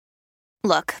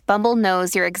Look, Bumble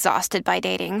knows you're exhausted by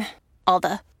dating. All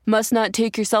the must not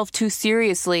take yourself too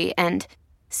seriously and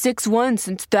 6'1"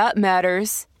 since that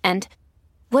matters. And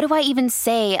what do I even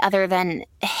say other than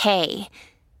hey?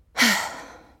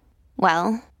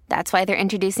 Well, that's why they're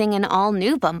introducing an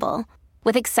all-new Bumble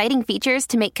with exciting features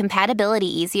to make compatibility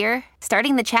easier,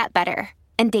 starting the chat better,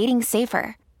 and dating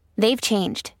safer. They've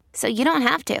changed, so you don't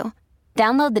have to.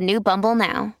 Download the new Bumble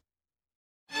now.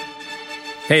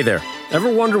 Hey there.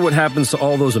 Ever wonder what happens to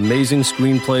all those amazing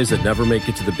screenplays that never make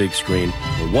it to the big screen?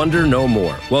 Well, wonder no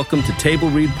more. Welcome to Table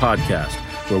Read Podcast,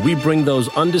 where we bring those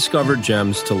undiscovered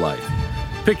gems to life.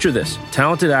 Picture this,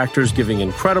 talented actors giving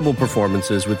incredible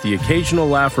performances with the occasional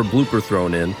laugh or blooper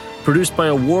thrown in, produced by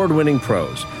award-winning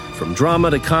pros. From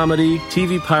drama to comedy,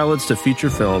 TV pilots to feature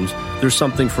films, there's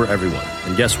something for everyone.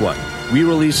 And guess what? We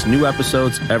release new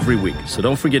episodes every week, so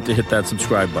don't forget to hit that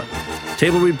subscribe button.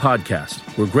 Table Read Podcast,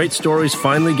 where great stories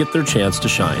finally get their chance to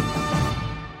shine.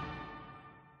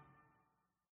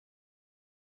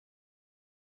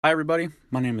 Hi everybody,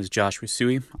 my name is Josh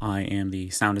Usui. I am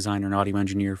the sound designer and audio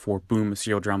engineer for Boom, a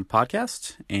serial drama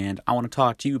podcast, and I want to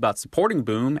talk to you about supporting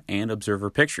Boom and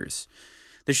Observer Pictures.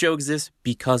 The show exists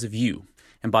because of you,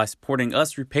 and by supporting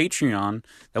us through Patreon,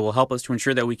 that will help us to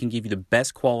ensure that we can give you the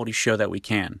best quality show that we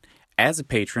can. As a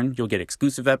patron, you'll get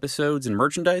exclusive episodes and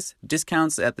merchandise,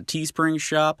 discounts at the Teespring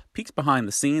shop, peeks behind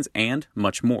the scenes, and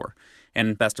much more.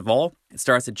 And best of all, it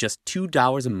starts at just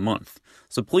 $2 a month.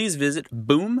 So please visit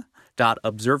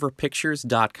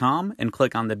boom.observerpictures.com and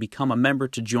click on the Become a Member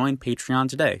to join Patreon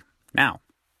today. Now,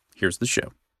 here's the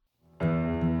show.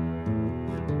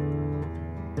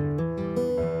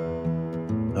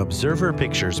 Observer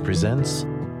Pictures presents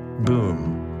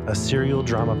Boom, a serial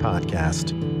drama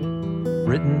podcast.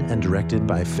 Written and directed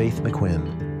by Faith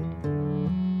McQuinn.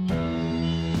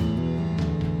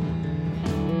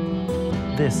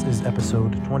 This is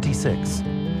episode 26,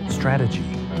 Strategy.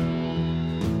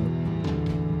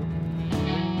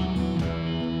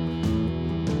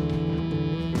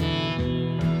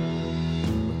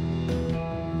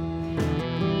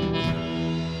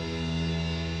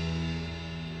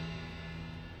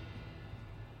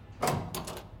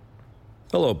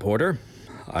 Hello, Porter.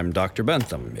 I'm Dr.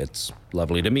 Bentham. It's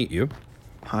lovely to meet you.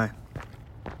 Hi.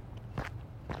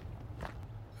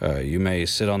 You may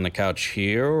sit on the couch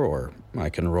here, or I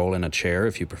can roll in a chair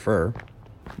if you prefer.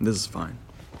 This is fine.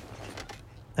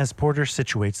 As Porter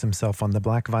situates himself on the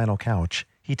black vinyl couch,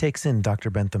 he takes in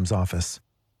Dr. Bentham's office.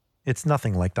 It's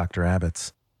nothing like Dr.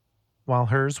 Abbott's. While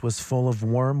hers was full of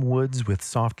warm woods with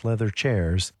soft leather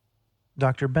chairs,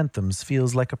 Dr. Bentham's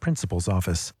feels like a principal's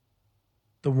office.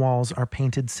 The walls are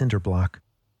painted cinder block.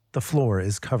 The floor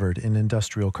is covered in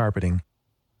industrial carpeting.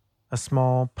 A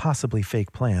small, possibly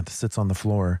fake plant sits on the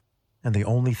floor, and the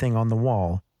only thing on the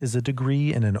wall is a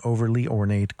degree in an overly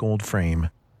ornate gold frame.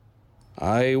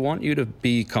 I want you to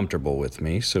be comfortable with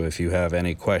me, so if you have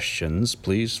any questions,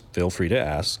 please feel free to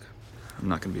ask. I'm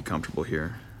not going to be comfortable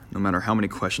here, no matter how many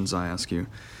questions I ask you.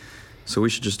 So we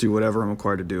should just do whatever I'm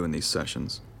required to do in these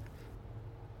sessions.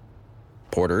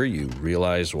 Porter, you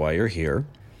realize why you're here?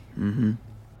 Mm-hmm.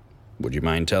 Would you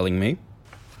mind telling me?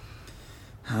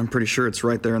 I'm pretty sure it's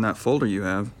right there in that folder you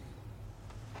have.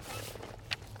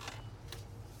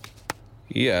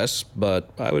 Yes, but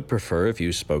I would prefer if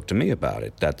you spoke to me about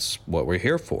it. That's what we're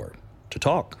here for, to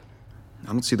talk.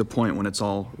 I don't see the point when it's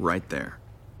all right there.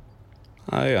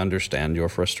 I understand your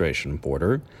frustration,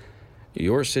 Porter.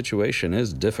 Your situation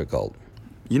is difficult.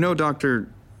 You know,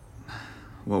 Dr.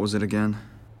 What was it again?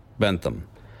 Bentham.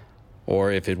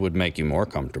 Or if it would make you more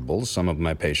comfortable, some of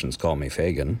my patients call me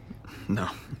Fagin. No,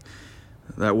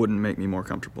 that wouldn't make me more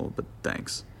comfortable, but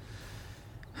thanks.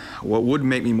 What would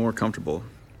make me more comfortable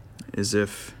is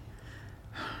if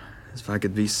I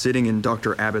could be sitting in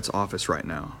Dr. Abbott's office right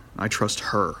now. I trust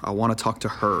her. I want to talk to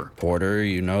her. Porter,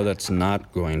 you know that's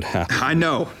not going to happen. I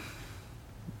know.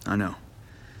 I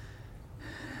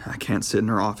can't sit in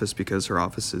her office because her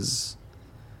office is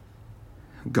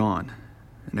gone.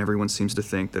 And everyone seems to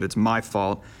think that it's my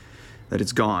fault that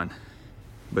it's gone.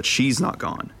 But she's not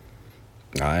gone.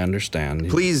 I understand.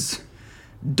 Please,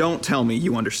 don't tell me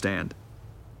you understand.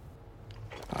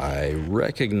 I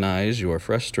recognize your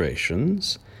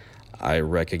frustrations. I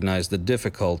recognize the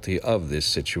difficulty of this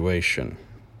situation.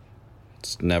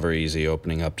 It's never easy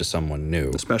opening up to someone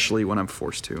new. Especially when I'm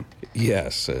forced to.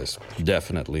 Yes,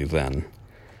 definitely then.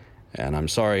 And I'm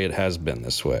sorry it has been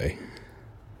this way.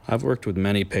 I've worked with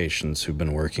many patients who've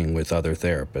been working with other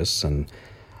therapists, and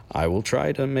I will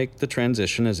try to make the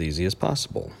transition as easy as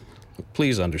possible.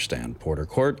 Please understand, Porter,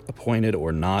 court appointed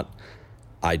or not,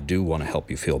 I do want to help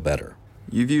you feel better.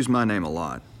 You've used my name a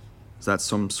lot. Is that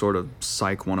some sort of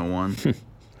Psych 101?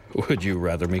 Would you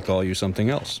rather me call you something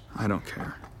else? I don't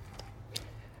care.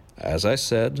 As I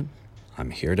said,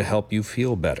 I'm here to help you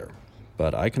feel better.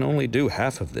 But I can only do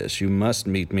half of this. You must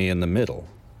meet me in the middle.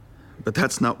 But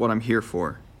that's not what I'm here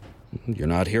for. You're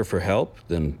not here for help?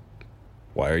 Then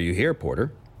why are you here,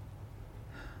 Porter?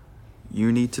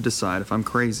 You need to decide if I'm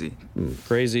crazy.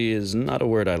 Crazy is not a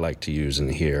word I like to use in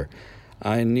here.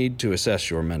 I need to assess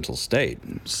your mental state.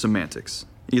 Semantics.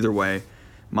 Either way,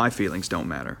 my feelings don't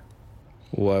matter.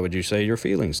 Why would you say your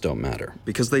feelings don't matter?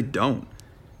 Because they don't.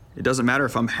 It doesn't matter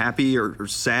if I'm happy or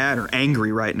sad or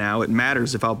angry right now. It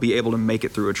matters if I'll be able to make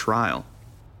it through a trial.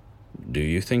 Do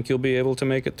you think you'll be able to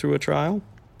make it through a trial?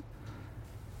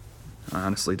 I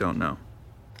honestly don't know.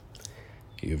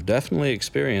 You've definitely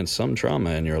experienced some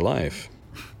trauma in your life.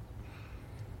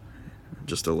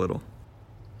 Just a little.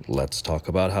 Let's talk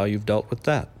about how you've dealt with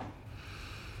that.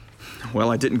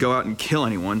 Well, I didn't go out and kill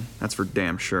anyone. That's for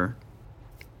damn sure.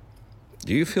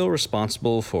 Do you feel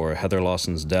responsible for Heather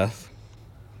Lawson's death?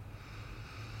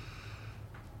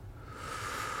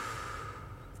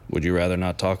 Would you rather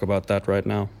not talk about that right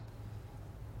now?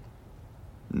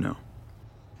 No.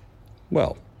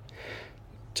 Well,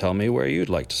 tell me where you'd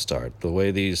like to start. The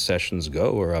way these sessions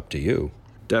go are up to you.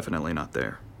 Definitely not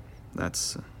there.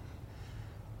 That's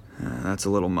a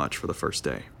little much for the first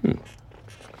day.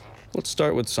 Let's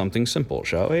start with something simple,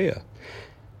 shall we?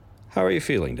 How are you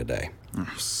feeling today?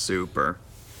 Super.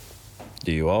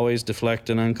 Do you always deflect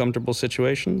in uncomfortable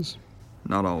situations?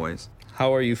 Not always.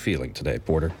 How are you feeling today,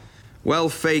 Porter? Well,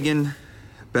 Fagin,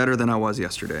 better than I was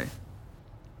yesterday.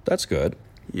 That's good.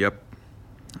 Yep.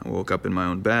 I woke up in my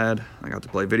own bed. I got to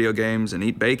play video games and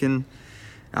eat bacon.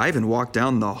 I even walked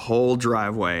down the whole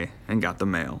driveway and got the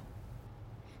mail.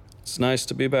 It's nice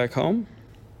to be back home.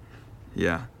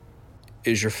 Yeah.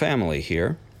 Is your family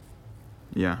here?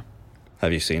 Yeah.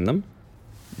 Have you seen them?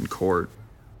 In court.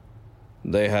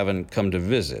 They haven't come to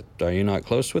visit. Are you not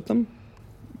close with them?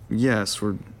 Yes,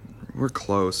 we're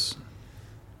close.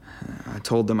 I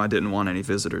told them I didn't want any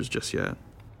visitors just yet.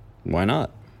 Why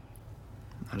not?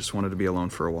 I just wanted to be alone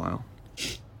for a while.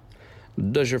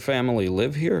 Does your family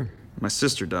live here? My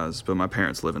sister does, but my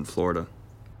parents live in Florida.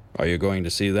 Are you going to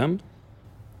see them?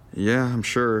 Yeah, I'm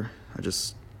sure. I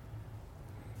just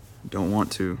don't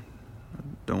want to. I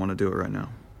don't want to do it right now.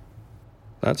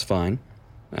 That's fine.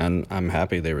 And I'm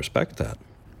happy they respect that.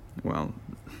 Well,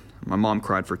 my mom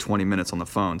cried for 20 minutes on the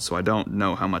phone, so I don't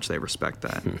know how much they respect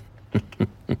that.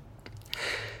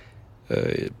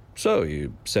 So,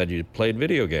 you said you played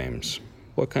video games.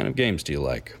 What kind of games do you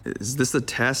like? Is this the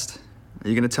test? Are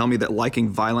you going to tell me that liking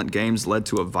violent games led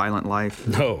to a violent life?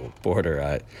 No,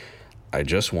 Porter, I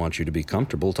just want you to be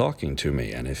comfortable talking to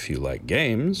me. And if you like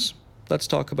games, let's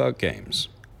talk about games.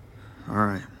 All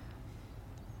right.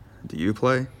 Do you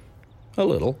play? A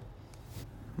little.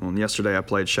 Well, yesterday I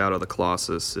played Shadow of the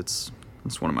Colossus. It's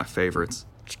one of my favorites.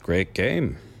 It's a great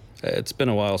game. It's been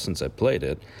a while since I played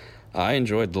it. I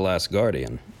enjoyed The Last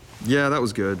Guardian. Yeah, that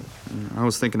was good. I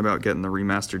was thinking about getting the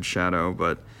remastered Shadow,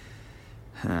 but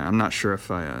I'm not sure if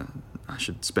I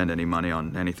should spend any money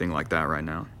on anything like that right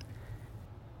now.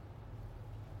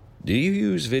 Do you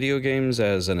use video games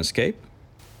as an escape?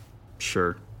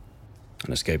 Sure.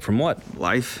 An escape from what?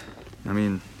 Life? I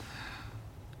mean,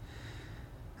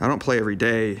 I don't play every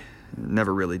day.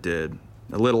 Never really did.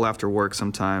 A little after work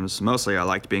sometimes. Mostly I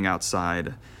liked being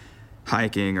outside,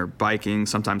 hiking or biking,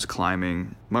 sometimes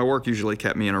climbing. My work usually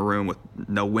kept me in a room with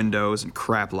no windows and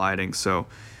crap lighting, so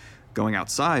going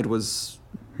outside was,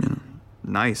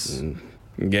 nice.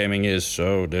 Gaming is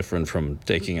so different from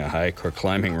taking a hike or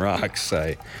climbing rocks,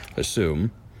 I assume.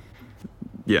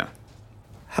 Yeah.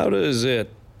 How does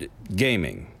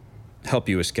gaming, help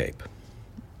you escape?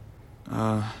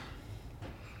 Do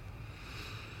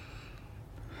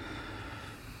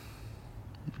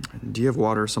you have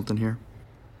water or something here?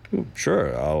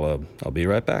 Sure, I'll be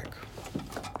right back.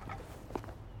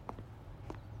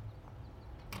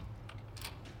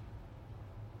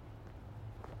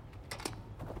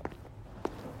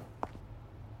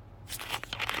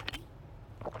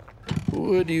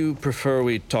 Would you prefer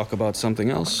we talk about something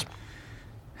else?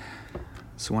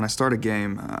 So when I start a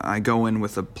game, I go in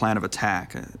with a plan of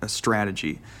attack, a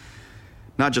strategy.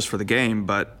 Not just for the game,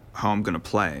 but how I'm gonna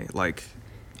play. Like,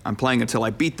 I'm playing until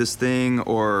I beat this thing,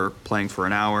 or playing for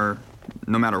an hour,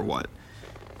 no matter what.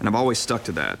 And I've always stuck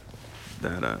to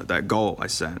that goal I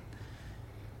set.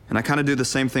 And I kind of do the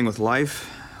same thing with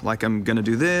life. Like, I'm gonna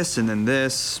do this and then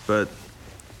this, but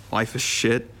life is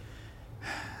shit.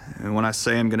 And when I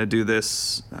say I'm gonna do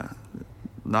this,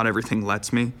 not everything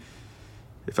lets me.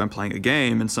 If I'm playing a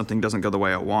game and something doesn't go the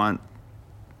way I want,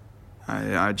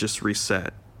 I just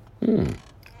reset.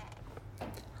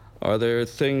 Are there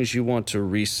things you want to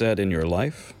reset in your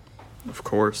life? Of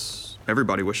course,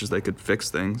 everybody wishes they could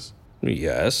fix things.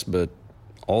 Yes, but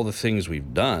all the things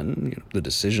we've done, the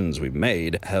decisions we've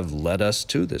made, have led us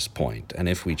to this point. And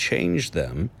if we changed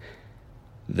them,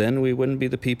 then we wouldn't be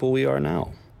the people we are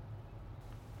now.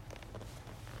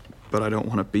 But I don't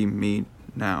want to be me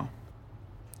now.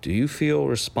 Do you feel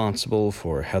responsible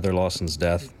for Heather Lawson's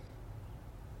death?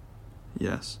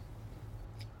 Yes.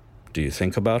 Do you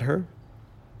think about her?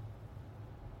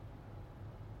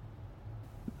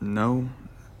 No.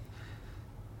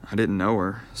 I didn't know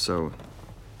her, so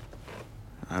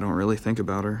I don't really think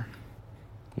about her.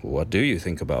 What do you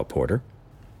think about Porter?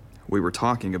 We were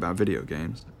talking about video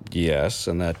games. Yes,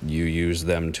 and that you use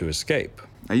them to escape.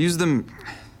 I use them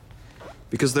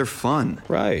because they're fun.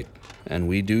 Right. And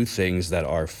we do things that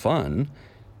are fun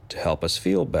to help us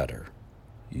feel better.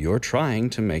 You're trying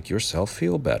to make yourself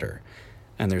feel better.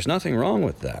 And there's nothing wrong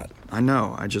with that. I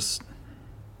know,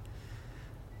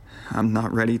 I'm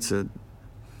not ready to...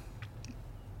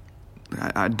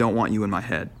 I don't want you in my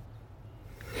head.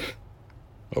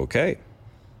 Okay.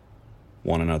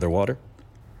 Want another water?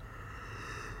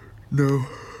 No.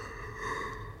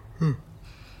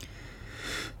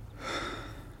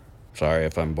 Sorry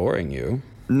if I'm boring you.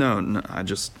 No, I'm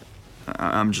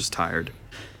just tired.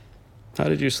 How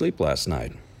did you sleep last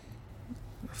night?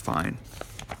 Fine.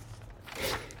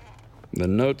 The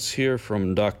notes here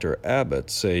from Dr. Abbott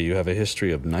say you have a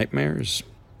history of nightmares.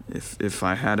 If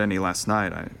I had any last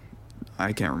night,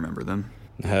 I can't remember them.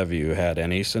 Have you had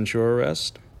any since your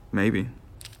arrest? Maybe.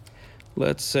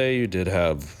 Let's say you did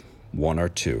have one or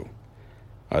two.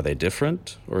 Are they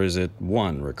different, or is it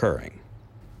one recurring?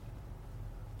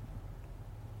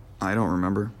 I don't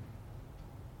remember.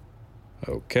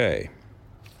 Okay.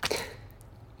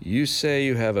 You say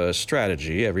you have a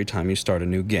strategy every time you start a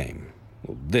new game.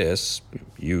 Well, this,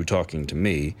 you talking to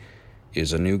me,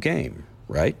 is a new game,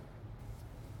 right?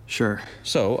 Sure.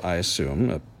 So I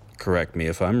assume, correct me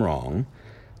if I'm wrong,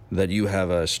 that you have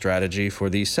a strategy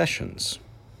for these sessions.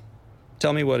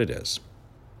 Tell me what it is.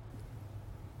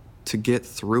 To get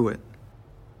through it.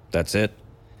 That's it?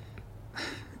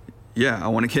 Yeah, I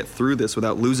want to get through this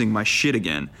without losing my shit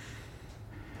again.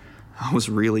 I was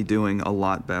really doing a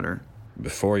lot better.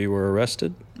 Before you were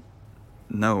arrested?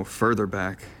 No, further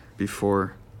back.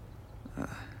 Before...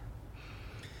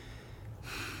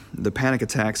 the panic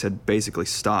attacks had basically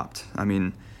stopped. I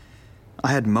mean,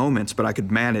 I had moments, but I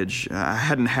could manage. I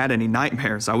hadn't had any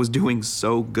nightmares. I was doing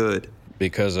so good.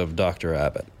 Because of Dr.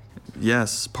 Abbott?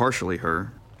 Yes, partially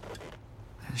her.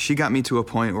 She got me to a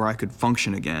point where I could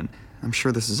function again. I'm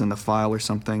sure this is in the file or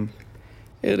something.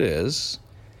 It is.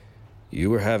 You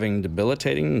were having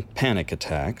debilitating panic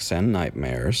attacks and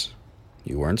nightmares.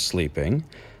 You weren't sleeping.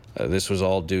 This was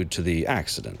all due to the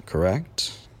accident,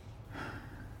 correct?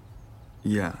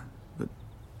 Yeah, but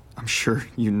I'm sure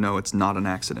you know it's not an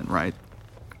accident, right?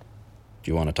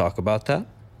 Do you want to talk about that?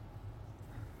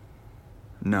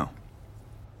 No.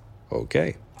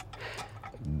 Okay.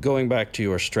 Going back to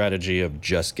your strategy of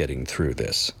just getting through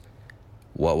this,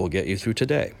 what will get you through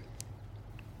today?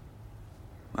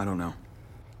 I don't know.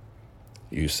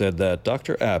 You said that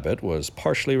Dr. Abbott was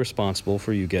partially responsible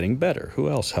for you getting better. Who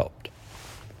else helped?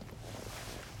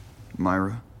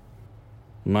 Myra?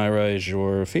 Myra is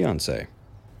your fiancée.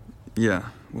 Yeah,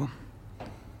 well,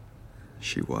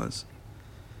 she was.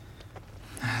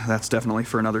 That's definitely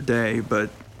for another day, but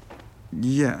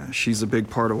yeah, she's a big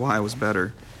part of why I was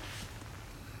better.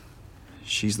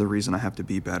 She's the reason I have to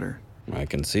be better. I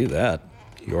can see that.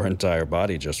 Your entire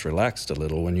body just relaxed a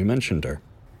little when you mentioned her.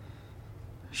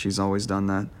 She's always done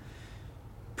that.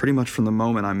 Pretty much from the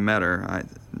moment I met her,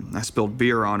 I spilled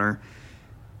beer on her,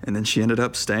 and then she ended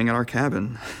up staying at our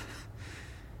cabin.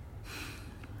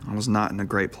 I was not in a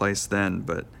great place then,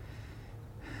 but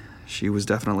she was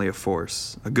definitely a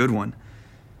force, a good one.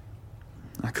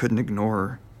 I couldn't ignore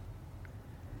her,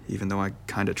 even though I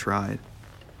kind of tried.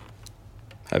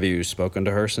 Have you spoken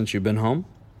to her since you've been home?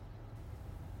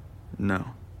 No.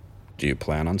 Do you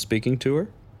plan on speaking to her?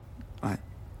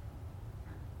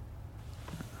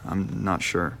 I'm not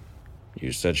sure.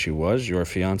 You said she was your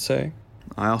fiancée?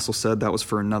 I also said that was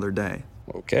for another day.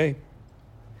 Okay.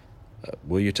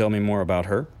 Will you tell me more about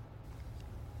her?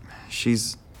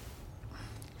 She's...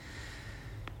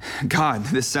 God,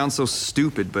 this sounds so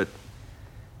stupid, but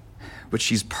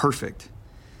she's perfect.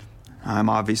 I'm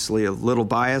obviously a little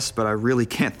biased, but I really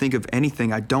can't think of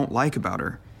anything I don't like about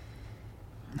her.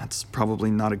 That's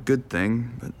probably not a good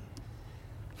thing, but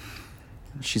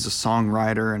she's a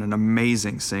songwriter and an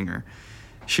amazing singer.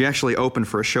 She actually opened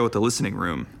for a show at the Listening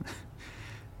Room.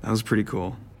 That was pretty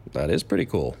cool. That is pretty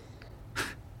cool.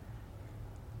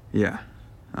 Yeah,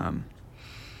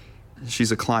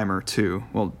 She's a climber, too.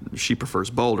 Well, she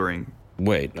prefers bouldering.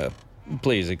 Wait,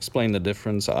 please explain the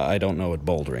difference. I don't know what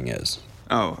bouldering is.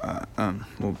 Well,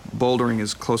 bouldering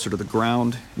is closer to the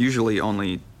ground, usually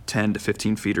only 10 to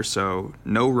 15 feet or so.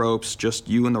 No ropes, just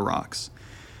you and the rocks.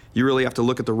 You really have to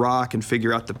look at the rock and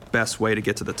figure out the best way to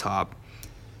get to the top.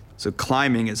 So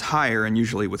climbing is higher and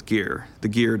usually with gear. The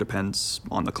gear depends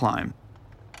on the climb.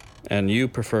 And you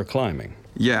prefer climbing?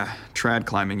 Yeah, trad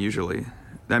climbing usually.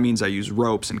 That means I use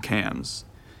ropes and cams.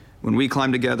 When we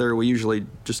climb together, we usually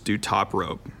just do top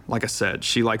rope. Like I said,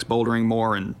 she likes bouldering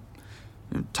more and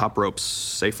top rope's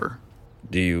safer.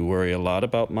 Do you worry a lot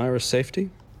about Myra's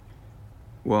safety?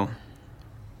 Well,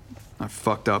 I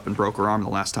fucked up and broke her arm the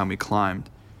last time we climbed.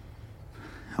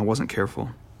 I wasn't careful.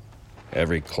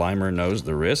 Every climber knows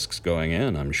the risks going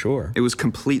in, I'm sure. It was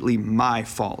completely my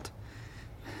fault.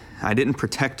 I didn't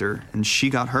protect her, and she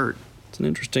got hurt. It's an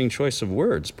interesting choice of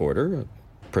words, Porter.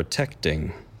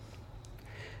 Protecting.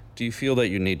 Do you feel that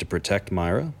you need to protect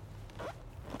Myra?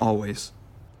 Always.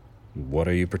 What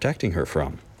are you protecting her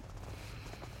from?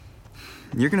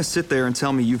 You're gonna sit there and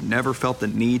tell me you've never felt the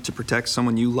need to protect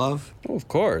someone you love? Oh, of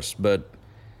course, but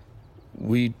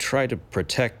we try to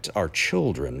protect our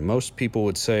children. Most people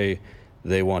would say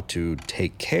they want to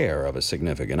take care of a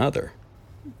significant other.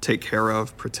 Take care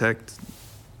of, protect,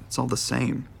 it's all the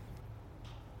same.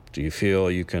 Do you feel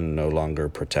you can no longer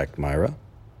protect Myra?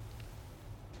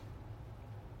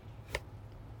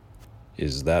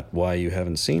 Is that why you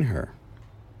haven't seen her?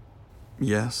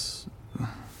 Yes.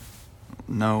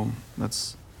 No,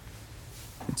 it's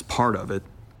part of it.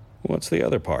 What's the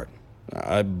other part?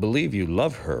 I believe you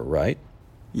love her, right?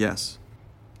 Yes.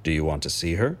 Do you want to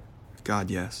see her?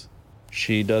 God, yes.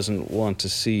 She doesn't want to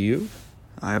see you?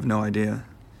 I have no idea.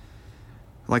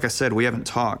 Like I said, we haven't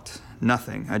talked.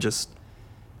 Nothing.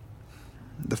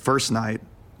 The first night,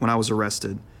 when I was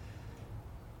arrested,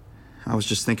 I was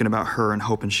just thinking about her and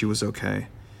hoping she was okay.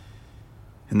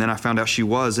 And then I found out she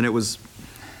was, and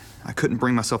I couldn't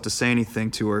bring myself to say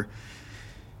anything to her,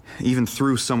 even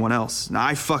through someone else. Now,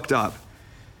 I fucked up.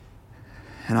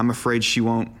 And I'm afraid she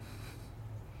won't.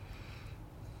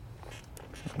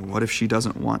 What if she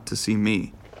doesn't want to see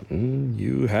me?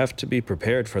 You have to be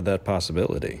prepared for that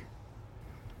possibility.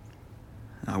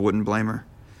 I wouldn't blame her.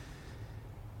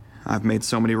 I've made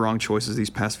so many wrong choices these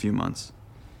past few months.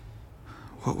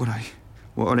 What would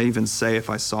I even say if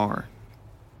I saw her?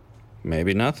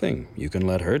 Maybe nothing. You can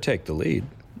let her take the lead.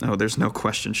 Oh, there's no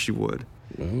question she would.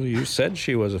 Well, you said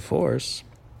she was a force.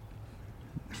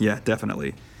 Yeah,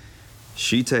 definitely.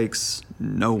 She takes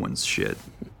no one's shit.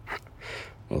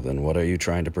 Well, then what are you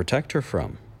trying to protect her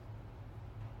from?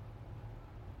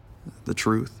 The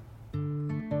truth.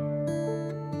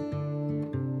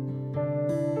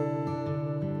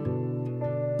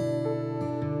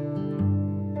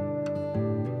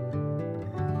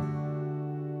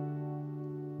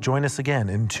 Join us again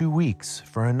in 2 weeks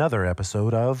for another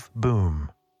episode of Boom.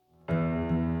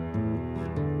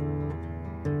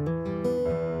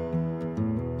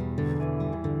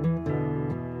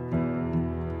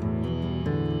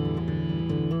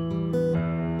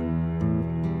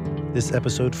 This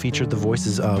episode featured the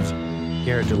voices of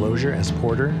Garrett DeLozier as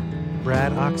Porter,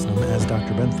 Brad Oxnam as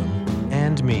Dr. Bentham,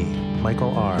 and me,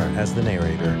 Michael R., as the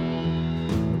narrator.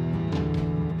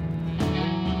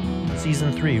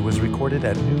 Season 3 was recorded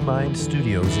at New Mind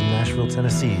Studios in Nashville,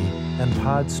 Tennessee, and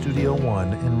Pod Studio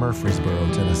One in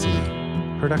Murfreesboro, Tennessee.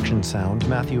 Production sound,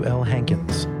 Matthew L.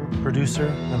 Hankins. Producer,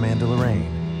 Amanda Lorraine.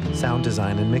 Sound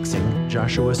design and mixing,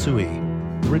 Joshua Sui.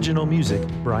 Original music,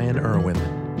 Brian Irwin.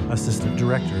 Assistant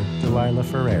Director, Delilah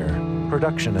Ferrer.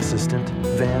 Production Assistant,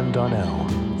 Van Donnell.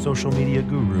 Social media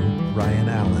guru, Ryan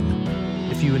Allen.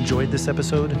 If you enjoyed this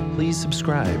episode, please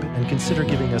subscribe and consider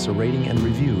giving us a rating and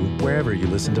review wherever you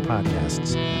listen to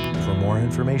podcasts. For more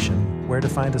information, where to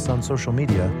find us on social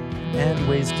media, and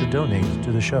ways to donate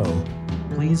to the show,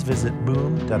 please visit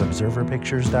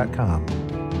boom.observerpictures.com.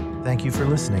 Thank you for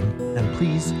listening, and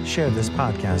please share this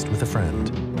podcast with a friend.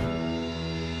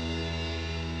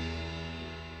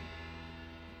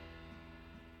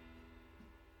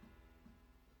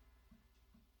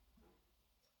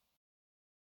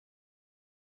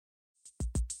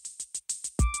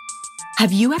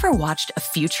 Have you ever watched a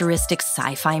futuristic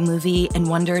sci-fi movie and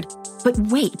wondered, but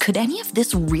wait, could any of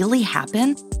this really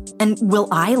happen? And will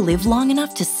I live long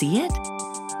enough to see it?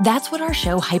 That's what our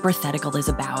show Hypothetical is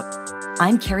about.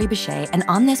 I'm Carrie Bechet, and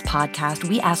on this podcast,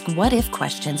 we ask what-if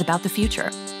questions about the future.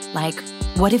 Like,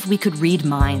 what if we could read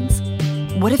minds?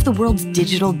 What if the world's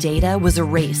digital data was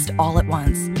erased all at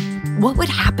once? What would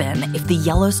happen if the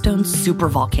Yellowstone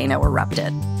supervolcano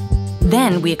erupted?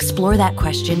 Then we explore that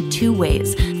question two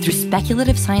ways, through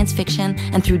speculative science fiction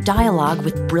and through dialogue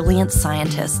with brilliant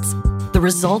scientists. The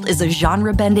result is a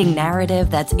genre-bending narrative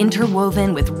that's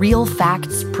interwoven with real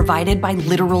facts provided by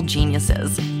literal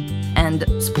geniuses. And,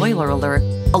 spoiler alert,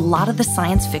 a lot of the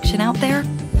science fiction out there,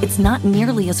 it's not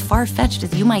nearly as far-fetched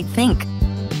as you might think.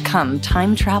 Come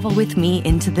time travel with me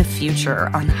into the future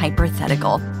on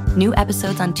Hypothetical. New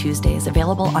episodes on Tuesdays,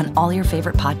 available on all your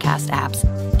favorite podcast apps.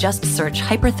 Just search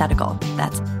Hypothetical.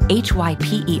 That's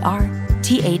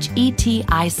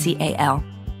Hyperthetical.